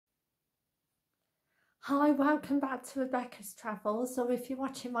Hi, welcome back to Rebecca's Travels, or if you're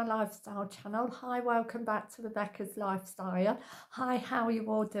watching my lifestyle channel, hi, welcome back to Rebecca's Lifestyle. Hi, how are you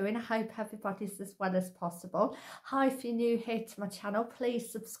all doing? I hope everybody's as well as possible. Hi, if you're new here to my channel,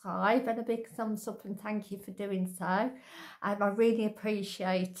 please subscribe and a big thumbs up and thank you for doing so. I really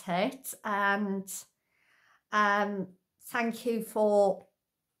appreciate it, and thank you for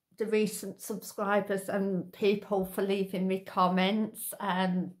the recent subscribers and people for leaving me comments.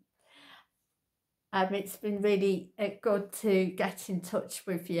 It's been really good to get in touch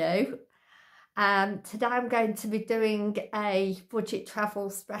with you. Today I'm going to be doing a budget travel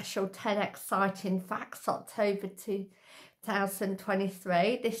special 10 exciting facts October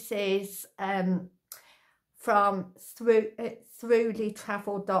 2023. This is from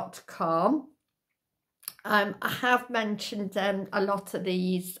throughlytravel.com. I have mentioned a lot of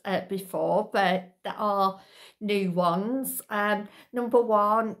these before, but there are new ones. Number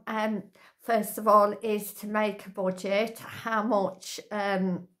one, first of all, is to make a budget. How much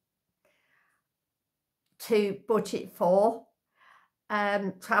to budget for.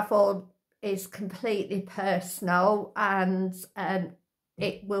 Travel is completely personal, and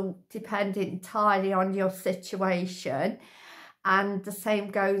it will depend entirely on your situation. And the same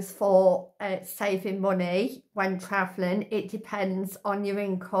goes for saving money when travelling. It depends on your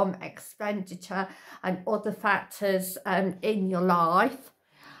income, expenditure and other factors in your life.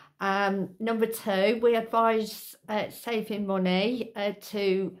 Number two, we advise saving money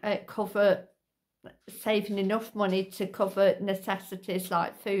to cover, saving enough money to cover necessities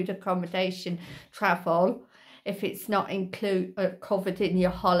like food, accommodation, travel, if it's not covered in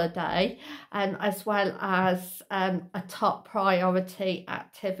your holiday, as well as a top priority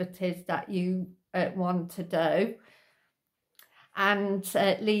activities that you want to do, and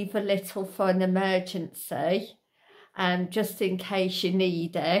leave a little for an emergency, just in case you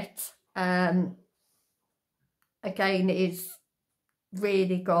need it. Again, is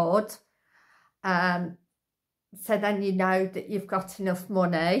really good. So then you know that you've got enough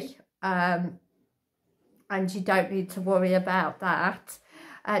money, and you don't need to worry about that.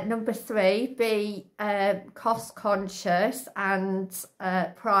 Number three, be cost conscious and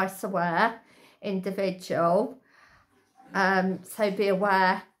price aware individual. So be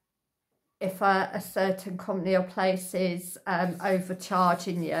aware if a certain company or place is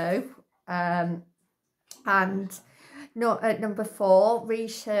overcharging you. And number four,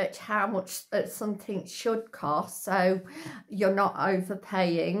 research how much something should cost, so you're not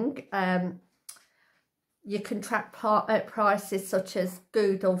overpaying. You can track prices such as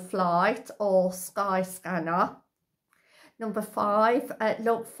Google Flight or Skyscanner. Number five,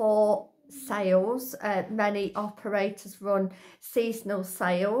 look for sales. Many operators run seasonal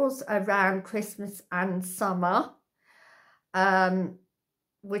sales around Christmas and summer.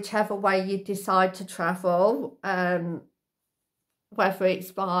 Whichever way you decide to travel, whether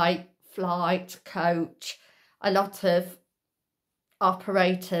it's by flight, coach, a lot of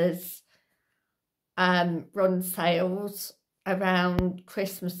operators run sales around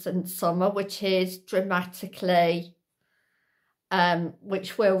Christmas and summer, which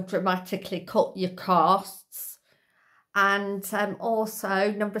will dramatically cut your costs. And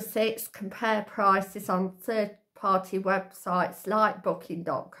also number six, compare prices on third-party websites like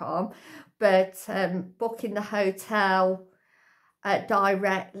booking.com, but booking the hotel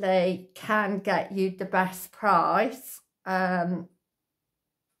directly can get you the best price.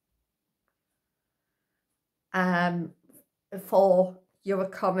 For your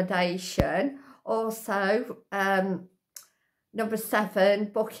accommodation. Also, number seven,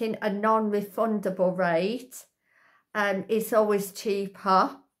 booking a non-refundable rate is always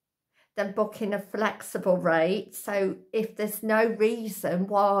cheaper than booking a flexible rate. So if there's no reason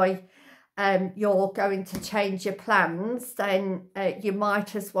why you're going to change your plans, then you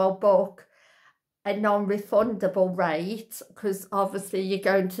might as well book a non-refundable rate, because obviously you're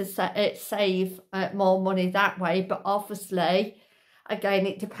going to save more money that way. But obviously, again,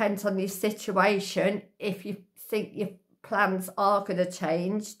 it depends on your situation. If you think your plans are going to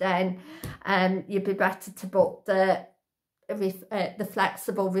change, then you'd be better to book the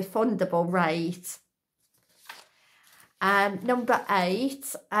flexible refundable rate. Number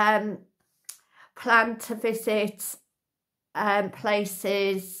eight, plan to visit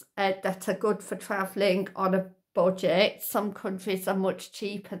places that are good for travelling on a budget. Some countries are much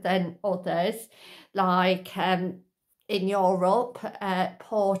cheaper than others, like in Europe,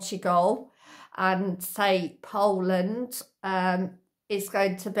 Portugal and say Poland is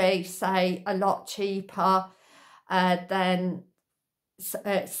going to be, say, a lot cheaper than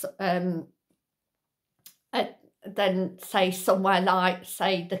than say somewhere like,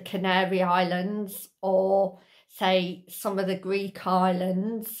 say, the Canary Islands, or say some of the Greek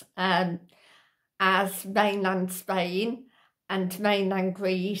islands, as mainland Spain and mainland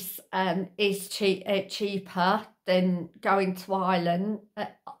Greece is cheaper than going to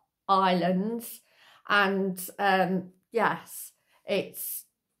islands. And yes, it's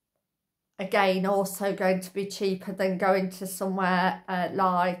again also going to be cheaper than going to somewhere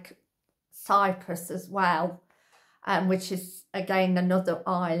like Cyprus as well, which is again another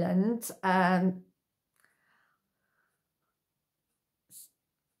island.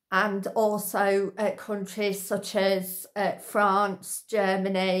 And also countries such as France,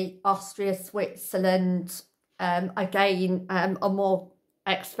 Germany, Austria, Switzerland, again are more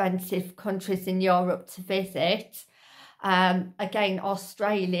expensive countries in Europe to visit. Again,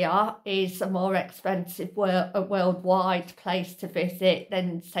 Australia is a more expensive worldwide place to visit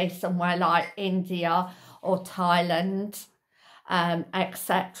than, say, somewhere like India or Thailand,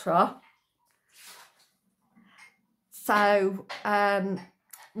 etc. So,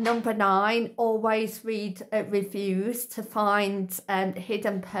 number 9, always read reviews to find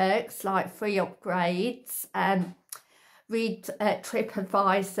hidden perks like free upgrades. Read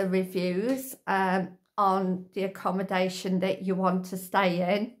TripAdvisor reviews on the accommodation that you want to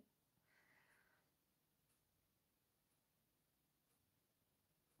stay in.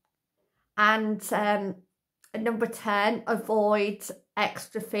 And number 10, avoid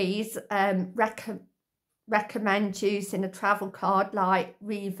extra fees. Recommend using a travel card like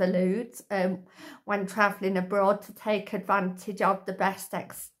Revolut when travelling abroad to take advantage of the best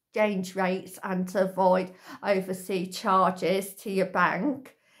exchange rates and to avoid overseas charges to your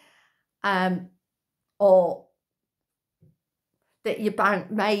bank, or that your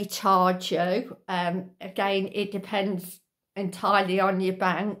bank may charge you. Again, it depends entirely on your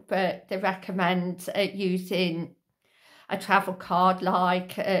bank, but they recommend using a travel card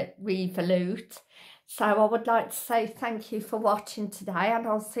like Revolut. So I would like to say thank you for watching today, and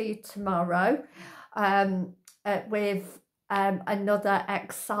I'll see you tomorrow with another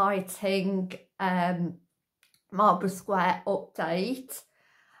exciting Marlborough Square update,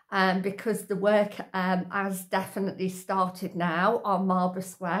 because the work has definitely started now on Marlborough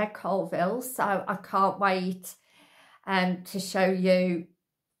Square, Colville. So I can't wait to show you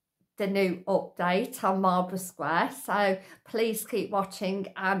the new update on Marlborough Square. So please keep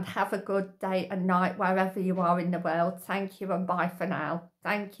watching and have a good day and night wherever you are in the world. Thank you and bye for now.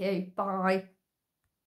 Thank you. Bye.